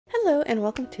Hello and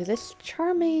welcome to this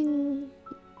charming,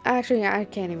 actually I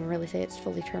can't even really say it's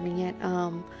fully charming yet.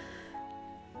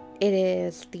 It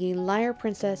is the Liar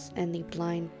Princess and the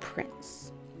Blind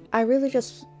Prince. I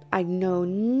know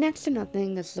next to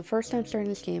nothing. This is the first time starting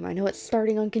this game. I know it's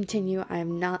starting on continue. I have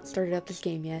not started up this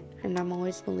game yet, and I'm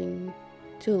always willing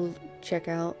to check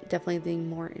out definitely the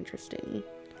more interesting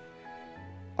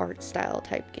art style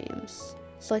type games.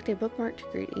 Select a bookmark to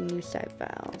create a new save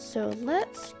file. So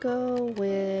let's go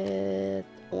with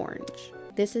orange.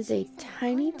 This is a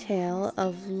tiny tale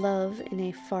of love in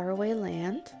a faraway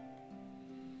land.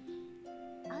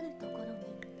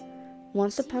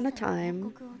 Once upon a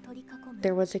time,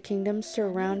 there was a kingdom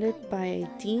surrounded by a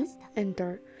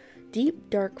deep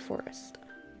dark forest.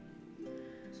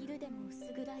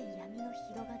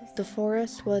 The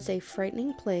forest was a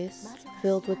frightening place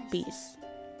filled with beasts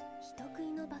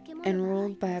and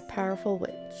ruled by a powerful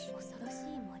witch.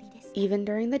 Even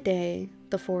during the day,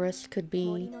 the forest could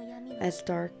be as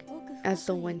dark as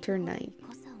the winter night.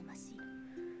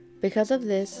 Because of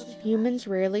this, humans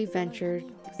rarely ventured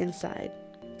inside.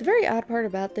 The very odd part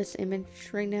about this image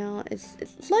right now is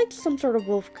it's like some sort of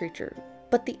wolf creature,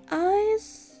 but the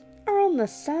eyes are on the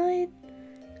side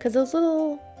because those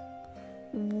little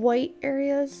white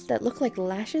areas that look like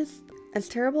lashes. As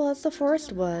terrible as the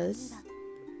forest was,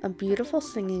 a beautiful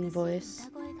singing voice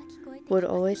would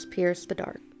always pierce the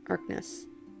darkness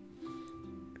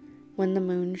when the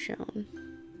moon shone.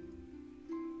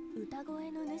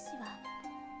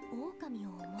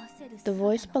 The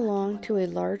voice belonged to a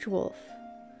large wolf.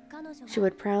 She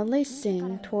would proudly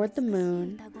sing toward the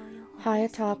moon, high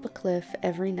atop a cliff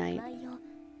every night.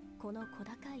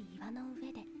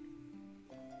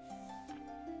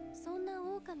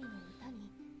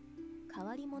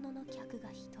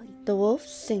 The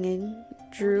wolf's singing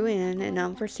drew in an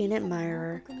unforeseen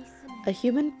admirer, a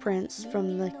human prince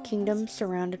from the kingdom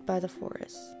surrounded by the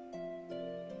forest.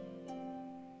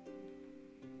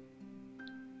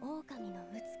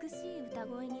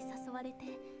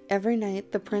 Every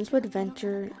night, the prince would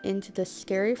venture into the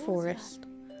scary forest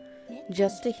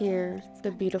just to hear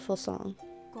the beautiful song.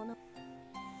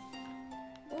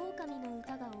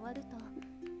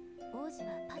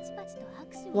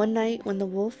 One night, when the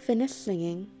wolf finished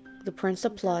singing, the prince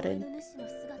applauded.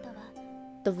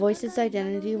 The voice's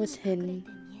identity was hidden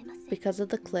because of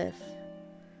the cliff,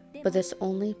 but this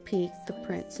only piqued the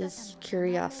prince's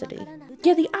curiosity.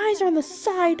 Yeah, the eyes are on the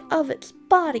side of its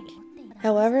body!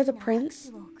 However, the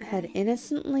prince had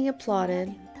innocently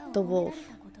applauded the wolf,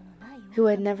 who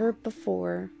had never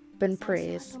before been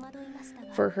praised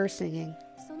for her singing.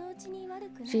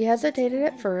 She hesitated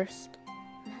at first,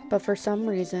 but for some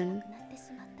reason,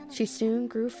 she soon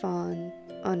grew fond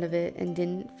of it and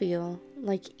didn't feel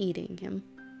like eating him.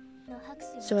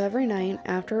 So every night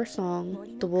after a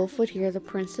song, the wolf would hear the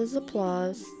prince's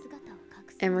applause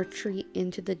and retreat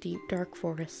into the deep dark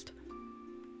forest.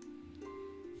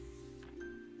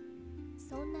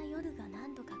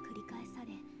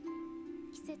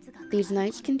 These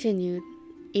nights continued,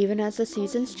 even as the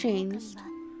seasons changed.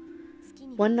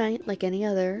 One night, like any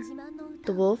other,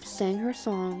 the wolf sang her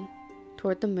song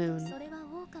toward the moon.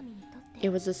 It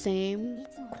was the same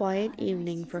quiet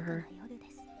evening for her.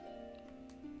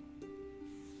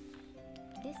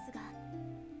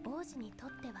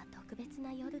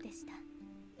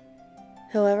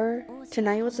 However,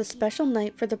 tonight was a special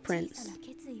night for the prince.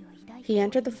 He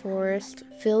entered the forest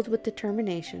filled with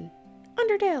determination.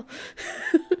 Undertale!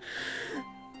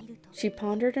 She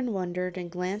pondered and wondered and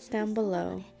glanced down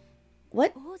below.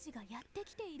 What?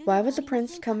 Why was the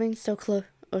prince coming so close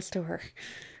to her?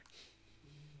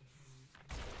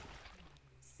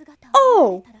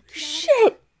 Oh!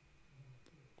 Shit!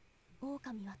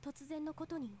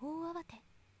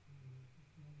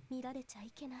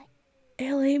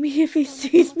 He'll hate me if he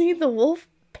sees me, the wolf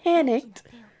panicked.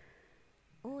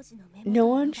 No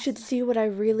one should see what I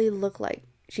really look like.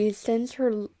 She extends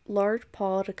her large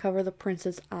paw to cover the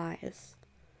prince's eyes.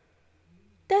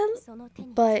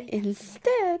 But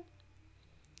instead,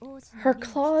 her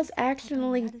claws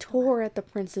accidentally tore at the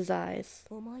prince's eyes.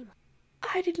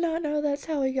 I did not know that's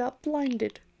how he got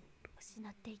blinded.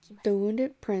 The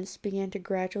wounded prince began to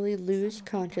gradually lose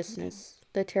consciousness.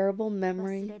 The terrible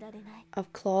memory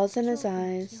of claws in his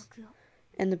eyes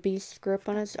and the beast's grip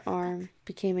on his arm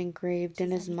became engraved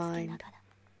in his mind.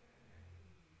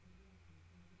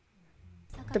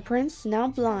 The prince, now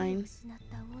blind,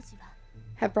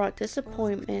 had brought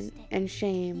disappointment and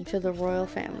shame to the royal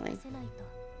family,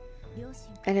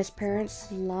 and his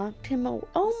parents locked him away.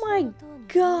 Oh my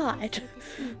god!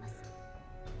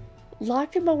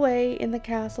 Locked him away in the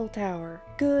castle tower.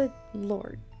 Good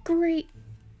lord. Great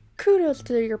Kudos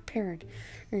to your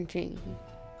parenting.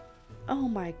 Oh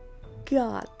my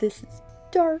god, this is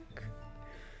dark.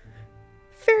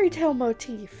 Fairy tale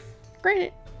motif.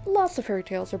 Granted, lots of fairy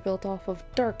tales are built off of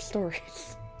dark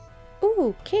stories.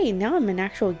 Ooh, okay, now I'm in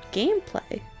actual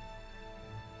gameplay.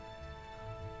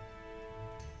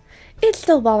 It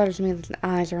still bothers me that the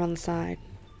eyes are on the side.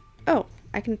 Oh,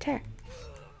 I can attack.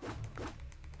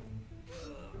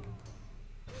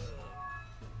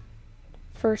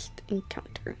 First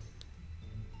encounter.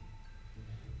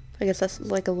 I guess that's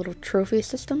like a little trophy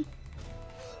system.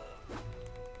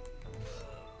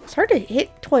 It's hard to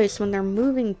hit twice when they're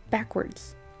moving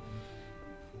backwards.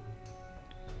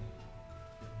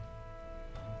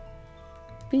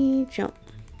 B jump.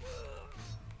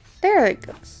 There it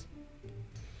goes.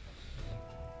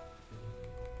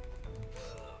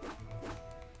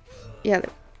 Yeah,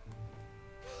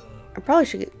 I probably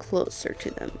should get closer to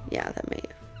them. Yeah, that may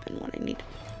have been what I needed.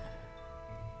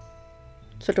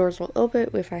 So doors will open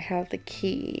if I have the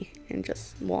key and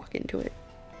just walk into it.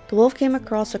 The wolf came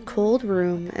across a cold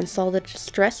room and saw the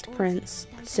distressed prince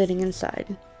sitting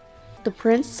inside. The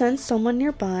prince sensed someone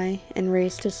nearby and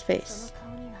raised his face.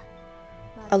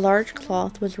 A large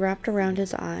cloth was wrapped around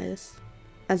his eyes,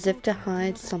 as if to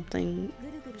hide something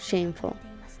shameful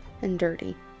and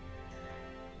dirty.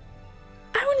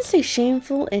 I wouldn't say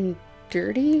shameful and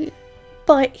dirty,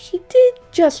 but he did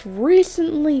just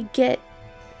recently get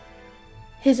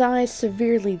his eyes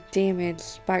severely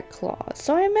damaged by claws,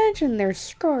 so I imagine there's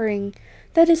scarring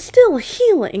that is still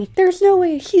healing. There's no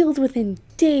way it healed within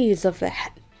days of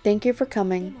that. Thank you for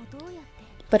coming,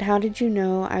 but how did you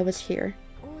know I was here?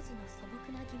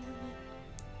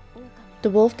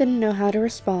 The wolf didn't know how to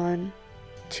respond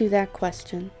to that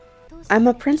question. I'm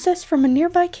a princess from a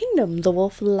nearby kingdom, the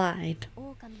wolf lied.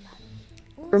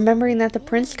 Remembering that the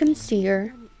prince couldn't see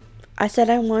her, I said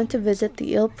I wanted to visit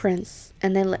the ill prince,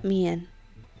 and they let me in.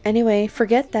 Anyway,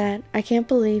 forget that. I can't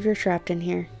believe you're trapped in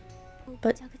here.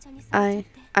 But I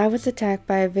was attacked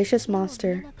by a vicious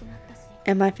monster,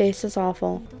 and my face is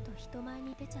awful.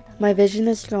 My vision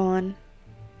is gone.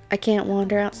 I can't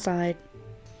wander outside.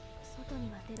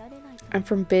 I'm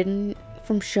forbidden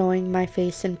from showing my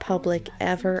face in public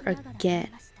ever again.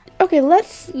 Okay,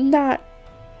 let's not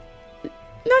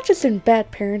just in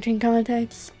bad parenting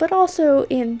context, but also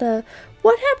in the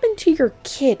what happened to your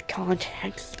kid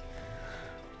context.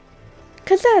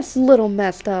 Because that's a little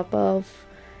messed up of,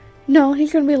 no,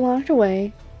 he's going to be locked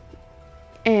away,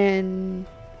 and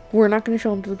we're not going to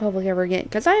show him to the public ever again.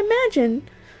 Because I imagine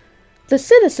the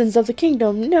citizens of the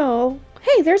kingdom know,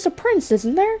 hey, there's a prince,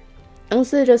 isn't there?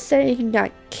 Unless they just say he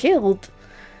got killed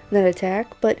in that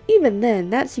attack. But even then,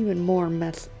 that's even more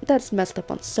that's messed up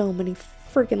on so many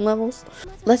freaking levels.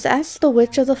 Let's ask the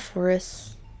witch of the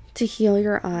forest to heal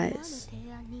your eyes.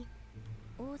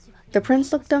 The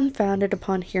prince looked dumbfounded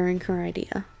upon hearing her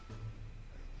idea.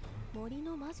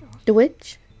 The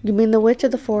witch? You mean the witch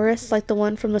of the forest, like the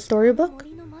one from the storybook?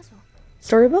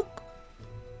 Storybook?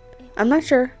 I'm not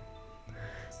sure.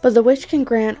 But the witch can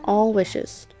grant all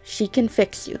wishes. She can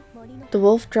fix you. The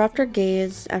wolf dropped her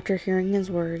gaze after hearing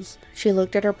his words. She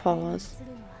looked at her paws.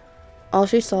 All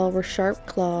she saw were sharp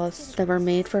claws that were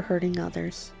made for hurting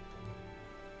others.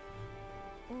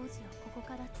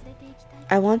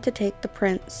 I want to take the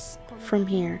prince from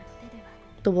here,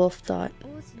 the wolf thought,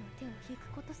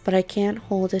 but I can't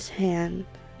hold his hand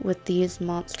with these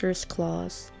monstrous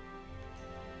claws.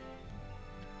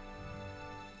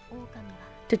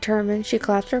 Determined, she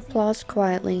clasped her paws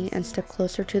quietly and stepped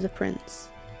closer to the prince.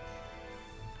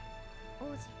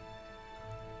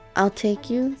 I'll take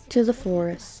you to the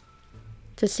forest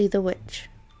to see the witch.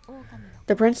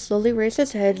 The prince slowly raised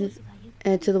his head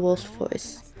to the wolf's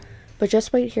voice. But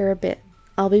just wait here a bit.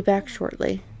 I'll be back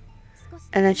shortly.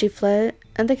 And then she fled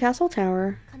at the castle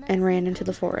tower and ran into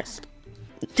the forest.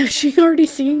 Does she already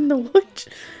seen the witch?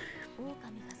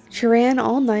 She ran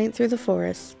all night through the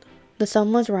forest. The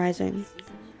sun was rising.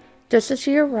 Just as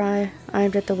she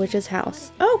arrived at the witch's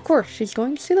house. Oh, of course, she's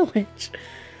going to see the witch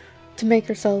to make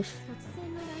herself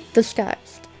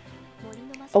disguised.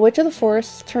 A witch of the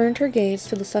forest turned her gaze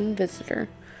to the sudden visitor.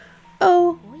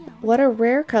 Oh, what a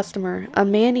rare customer, a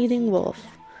man-eating wolf.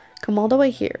 Come all the way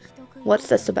here. What's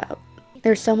this about?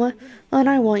 There's someone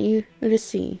I want you to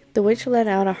see. The witch let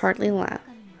out a hearty laugh.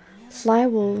 Sly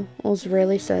wolves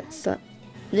rarely said such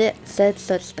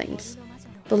things,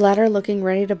 the latter looking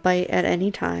ready to bite at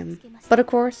any time. But of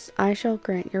course, I shall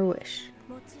grant your wish.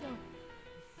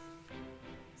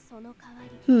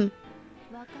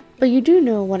 But you do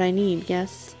know what I need,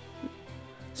 yes?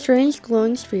 Strange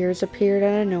glowing spheres appeared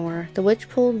out of nowhere. The witch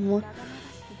pulled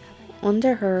one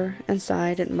to her and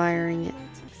sighed, admiring it.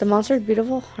 The monster's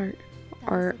beautiful heart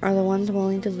are the ones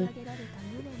willing to lose.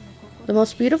 The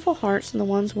most beautiful hearts and the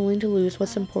ones willing to lose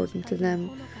what's important to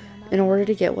them in order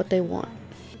to get what they want.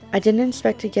 I didn't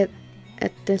expect to get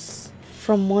at this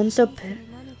from one so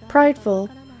prideful,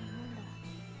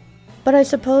 but I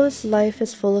suppose life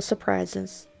is full of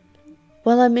surprises.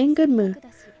 Well, I'm in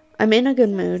a good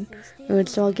mood,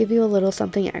 so I'll give you a little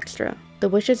something extra. The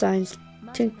witch's eyes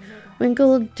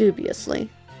twinkled dubiously.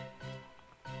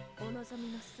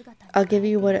 I'll give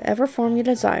you whatever form you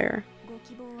desire.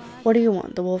 What do you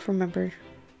want? The wolf remembered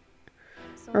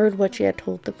what she had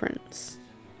told the prince.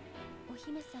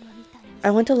 I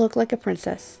want to look like a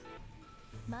princess.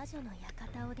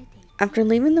 After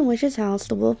leaving the witch's house,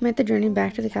 the wolf made the journey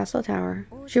back to the castle tower.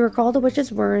 She recalled the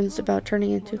witch's words about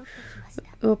turning into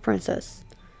a princess.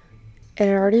 It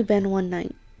had already been one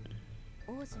night.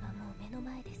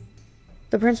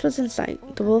 The prince was in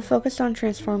sight. The wolf focused on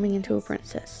transforming into a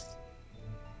princess.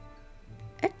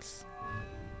 X.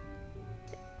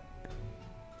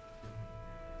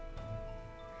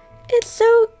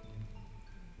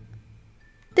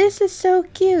 This is so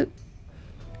cute.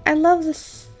 I love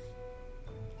this.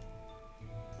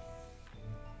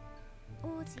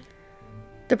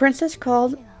 The princess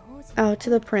called out to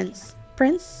the prince.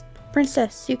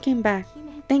 Princess, you came back.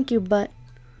 Thank you, but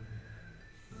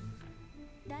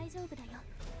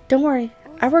don't worry.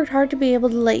 I worked hard to be able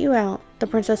to let you out, the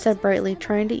princess said brightly,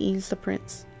 trying to ease the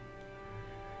prince.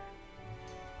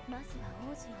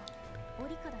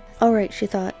 Alright, she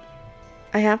thought.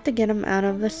 I have to get him out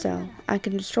of the cell. I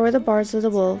can destroy the bars of the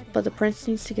wolf, but the prince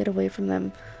needs to get away from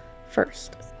them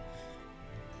first.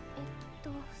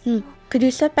 Could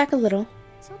you step back a little?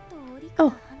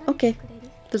 Oh, okay.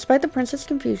 Despite the prince's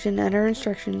confusion at her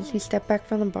instructions, he stepped back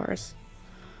from the bars.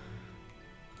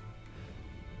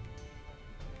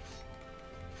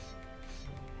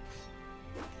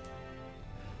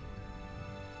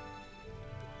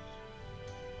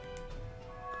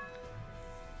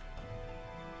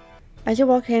 As you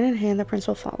walk hand in hand, the prince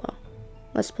will follow.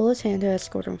 Let's pull his hand to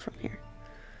escort him from here.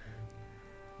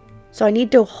 So I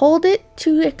need to hold it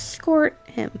to escort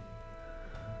him.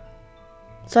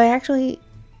 So I actually...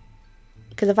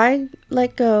 Because if I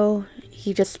let go,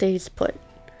 he just stays put.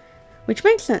 Which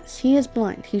makes sense. He is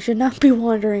blind. He should not be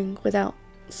wandering without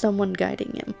someone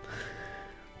guiding him.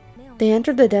 They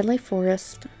entered the deadly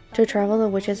forest to travel to the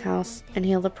witch's house and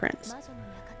heal the prince.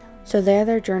 So there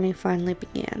their journey finally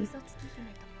began.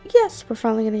 Yes, we're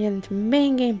finally going to get into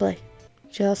main gameplay.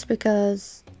 Just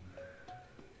because...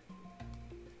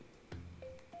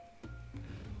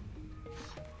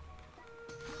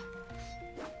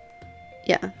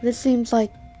 Yeah, this seems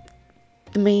like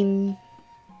the main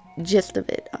gist of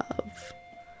it.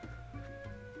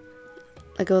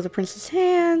 Let go of the prince's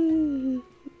hand,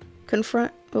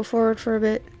 go forward for a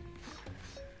bit.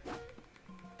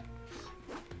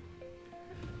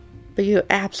 But you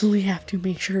absolutely have to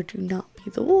make sure to not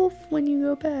be the wolf when you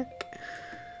go back.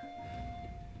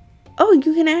 Oh,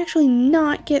 you can actually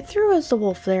not get through as the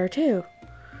wolf there too.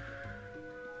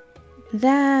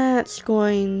 That's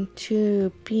going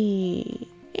to be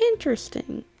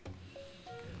interesting.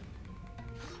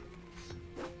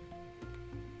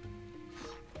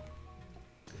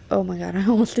 Oh my god, I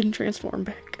almost didn't transform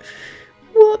back.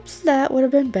 Whoops, that would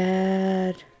have been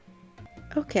bad.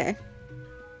 Okay.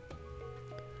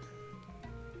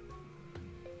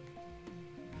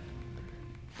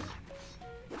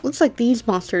 Looks like these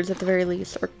monsters, at the very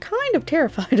least, are kind of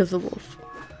terrified of the wolf.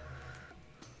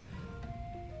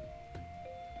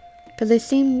 Because they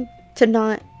seem to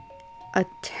not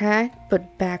attack,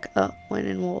 but back up when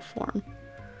in wolf form.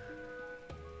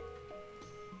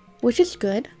 Which is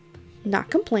good. Not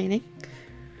complaining.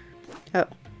 Oh.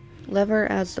 Lever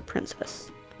as the princess.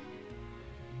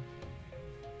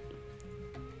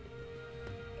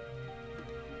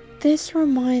 This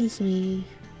reminds me...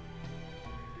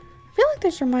 I feel like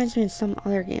this reminds me of some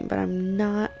other game, but I'm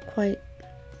not quite...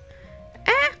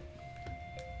 Ah!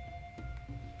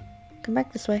 Come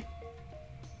back this way.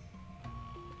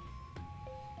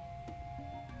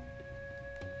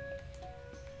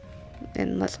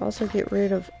 And let's also get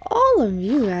rid of all of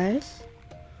you guys.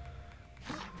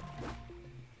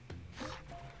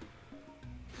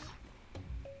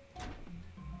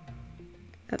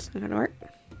 That's not gonna work.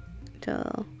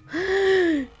 Until...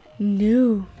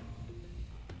 No.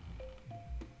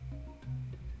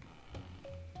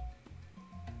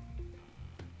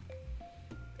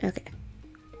 Okay.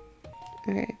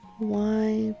 Okay.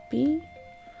 Y, B.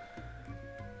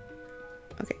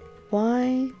 Okay.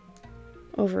 Y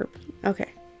over...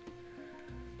 Okay.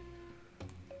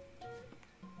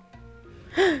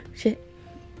 Shit.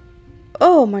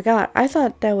 Oh my god. I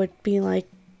thought that would be like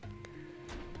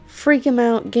freak him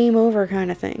out, game over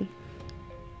kind of thing.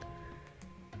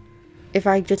 If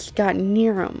I just got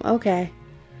near him. Okay.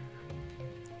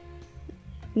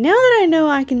 Now that I know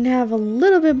I can have a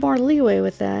little bit more leeway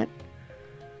with that.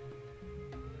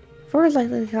 4 is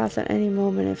likely to cast at any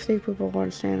moment if 3 people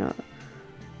want to stand up.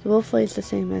 The wolf weighs the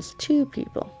same as 2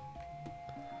 people.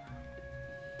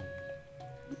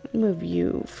 Move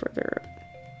you further.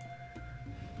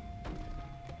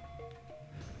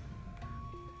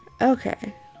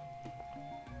 Okay.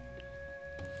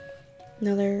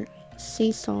 Another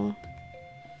seesaw.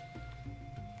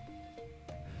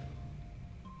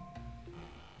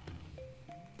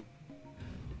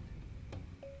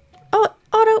 Oh,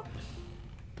 auto!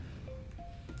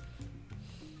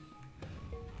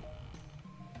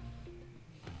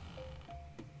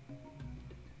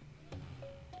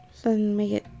 So then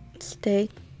make it stay.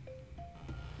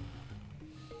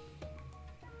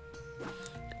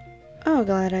 Oh,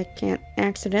 glad I can't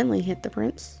accidentally hit the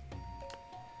prince.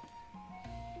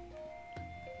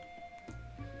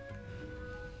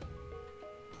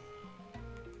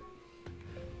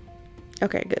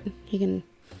 Okay, good. He can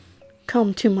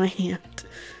come to my hand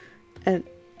at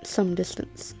some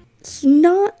distance. It's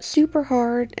not super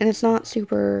hard, and it's not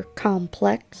super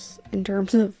complex in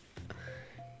terms of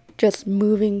just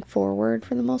moving forward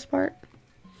for the most part.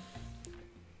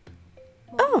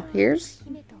 Oh, here's...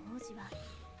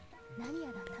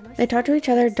 They talked to each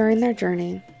other during their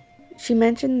journey. She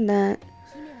mentioned that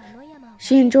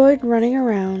she enjoyed running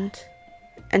around,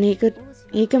 and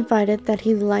he confided that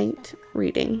he liked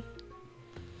reading.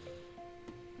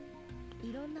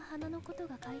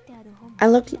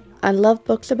 I love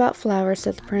books about flowers,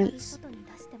 said the prince.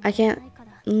 I can't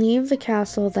leave the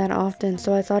castle that often,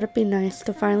 so I thought it'd be nice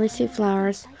to finally see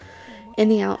flowers in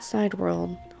the outside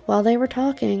world. While they were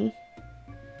talking,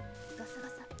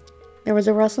 there was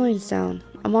a rustling sound.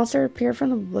 A monster appeared from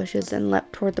the bushes and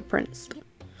leapt toward the prince.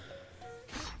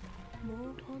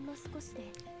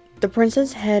 The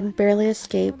prince's head barely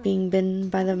escaped being bitten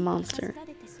by the monster.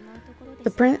 The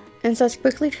princess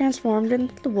quickly transformed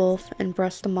into the wolf and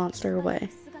brushed the monster away.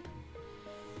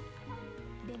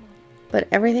 But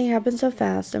everything happened so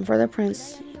fast, and for the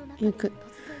prince, he could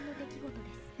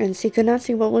not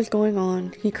see what was going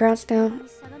on. He crouched down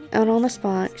out on the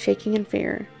spot, shaking in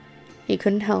fear. He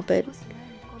couldn't help it.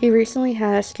 He recently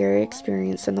had a scary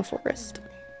experience in the forest.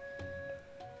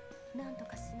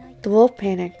 The wolf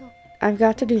panicked. I've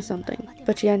got to do something,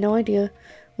 but she had no idea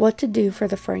what to do for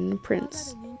the frightened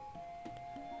prince.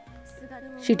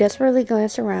 She desperately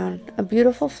glanced around. A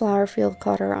beautiful flower field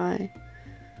caught her eye.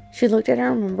 She looked at it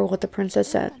and remembered what the princess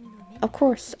said. Of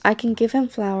course, I can give him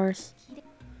flowers.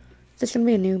 This is going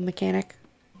to be a new mechanic.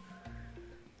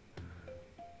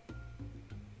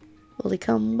 Will he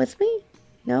come with me?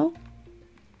 No?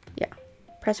 Yeah.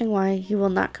 Pressing Y, he will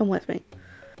not come with me.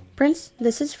 Prince,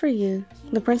 this is for you.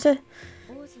 The princess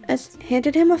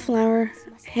handed a flower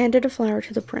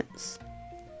to the prince.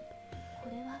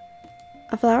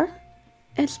 A flower?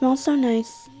 It smells so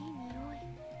nice.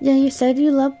 Yeah, you said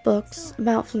you love books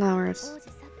about flowers.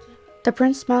 The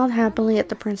prince smiled happily at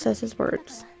the princess's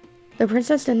words. The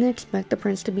princess didn't expect the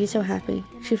prince to be so happy.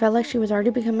 She felt like she was already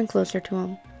becoming closer to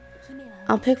him.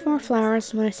 I'll pick more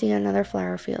flowers when I see another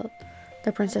flower field.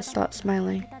 The princess stopped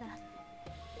smiling.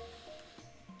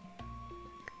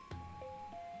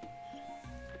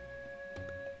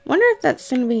 Wonder if that's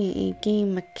going to be a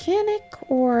game mechanic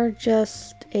or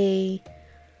just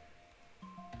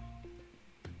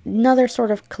another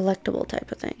sort of collectible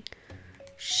type of thing.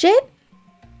 Shit!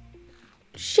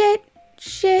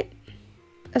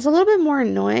 It's a little bit more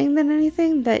annoying than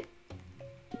anything that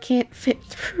can't fit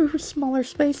through smaller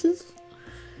spaces.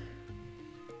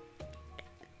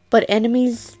 But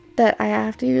enemies that I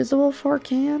have to use the wolf for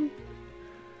can.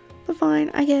 But fine,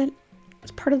 I get it.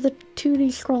 It's part of the 2D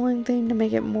scrolling thing to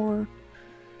make it more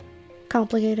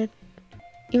complicated.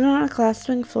 Even on a glass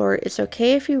swing floor, it's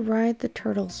okay if you ride the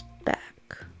turtle's back.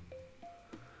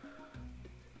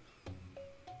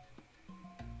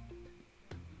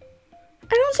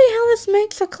 I don't see how this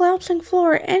makes a collapsing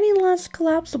floor any less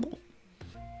collapsible.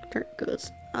 There it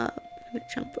goes up. I'm gonna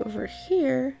jump over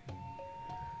here.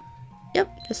 Yep,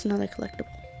 just another collectible.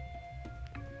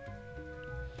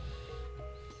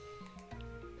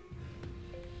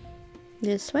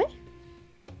 This way.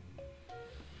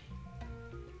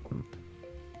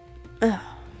 Oh.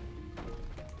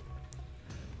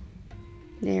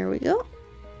 There we go.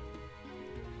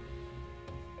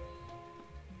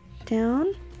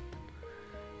 Down.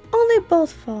 Oh, they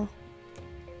both fall.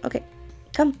 Okay.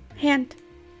 Come, hand.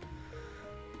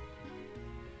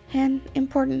 Hand,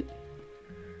 important.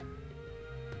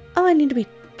 Oh, I need to be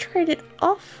traded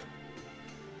off.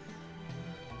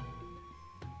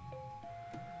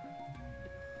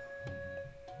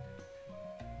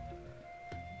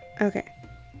 Okay.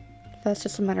 That's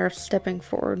just a matter of stepping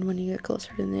forward when you get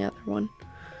closer to the other one.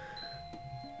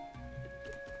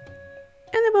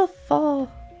 And they both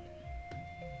fall.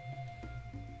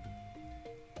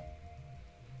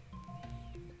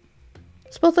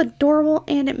 It's both adorable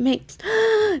and it makes...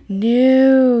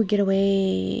 No! Get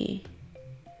away.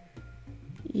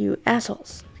 You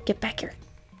assholes. Get back here.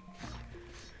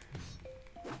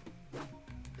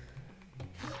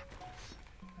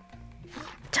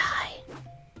 Die.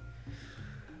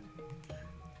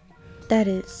 That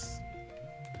is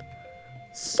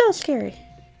so scary.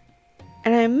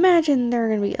 And I imagine there are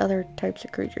going to be other types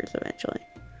of creatures eventually.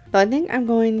 But I think I'm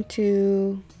going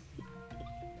to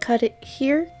cut it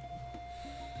here.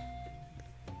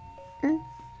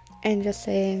 And just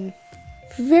saying,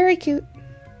 very cute,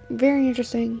 very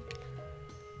interesting.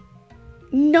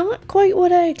 Not quite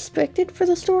what I expected for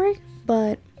the story,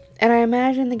 but, and I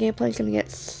imagine the gameplay is going to get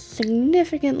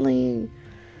significantly,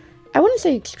 I wouldn't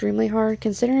say extremely hard,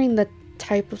 considering the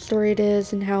type of story it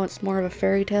is and how it's more of a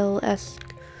fairy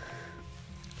tale-esque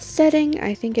setting.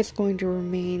 I think it's going to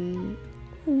remain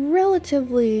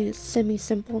relatively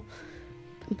semi-simple,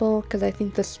 because I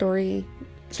think the story,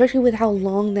 especially with how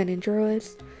long that intro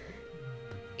is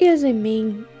a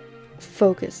main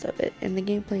focus of it, and the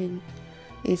gameplay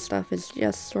and stuff is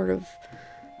just sort of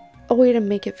a way to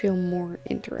make it feel more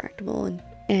interactable.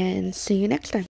 And see you next time.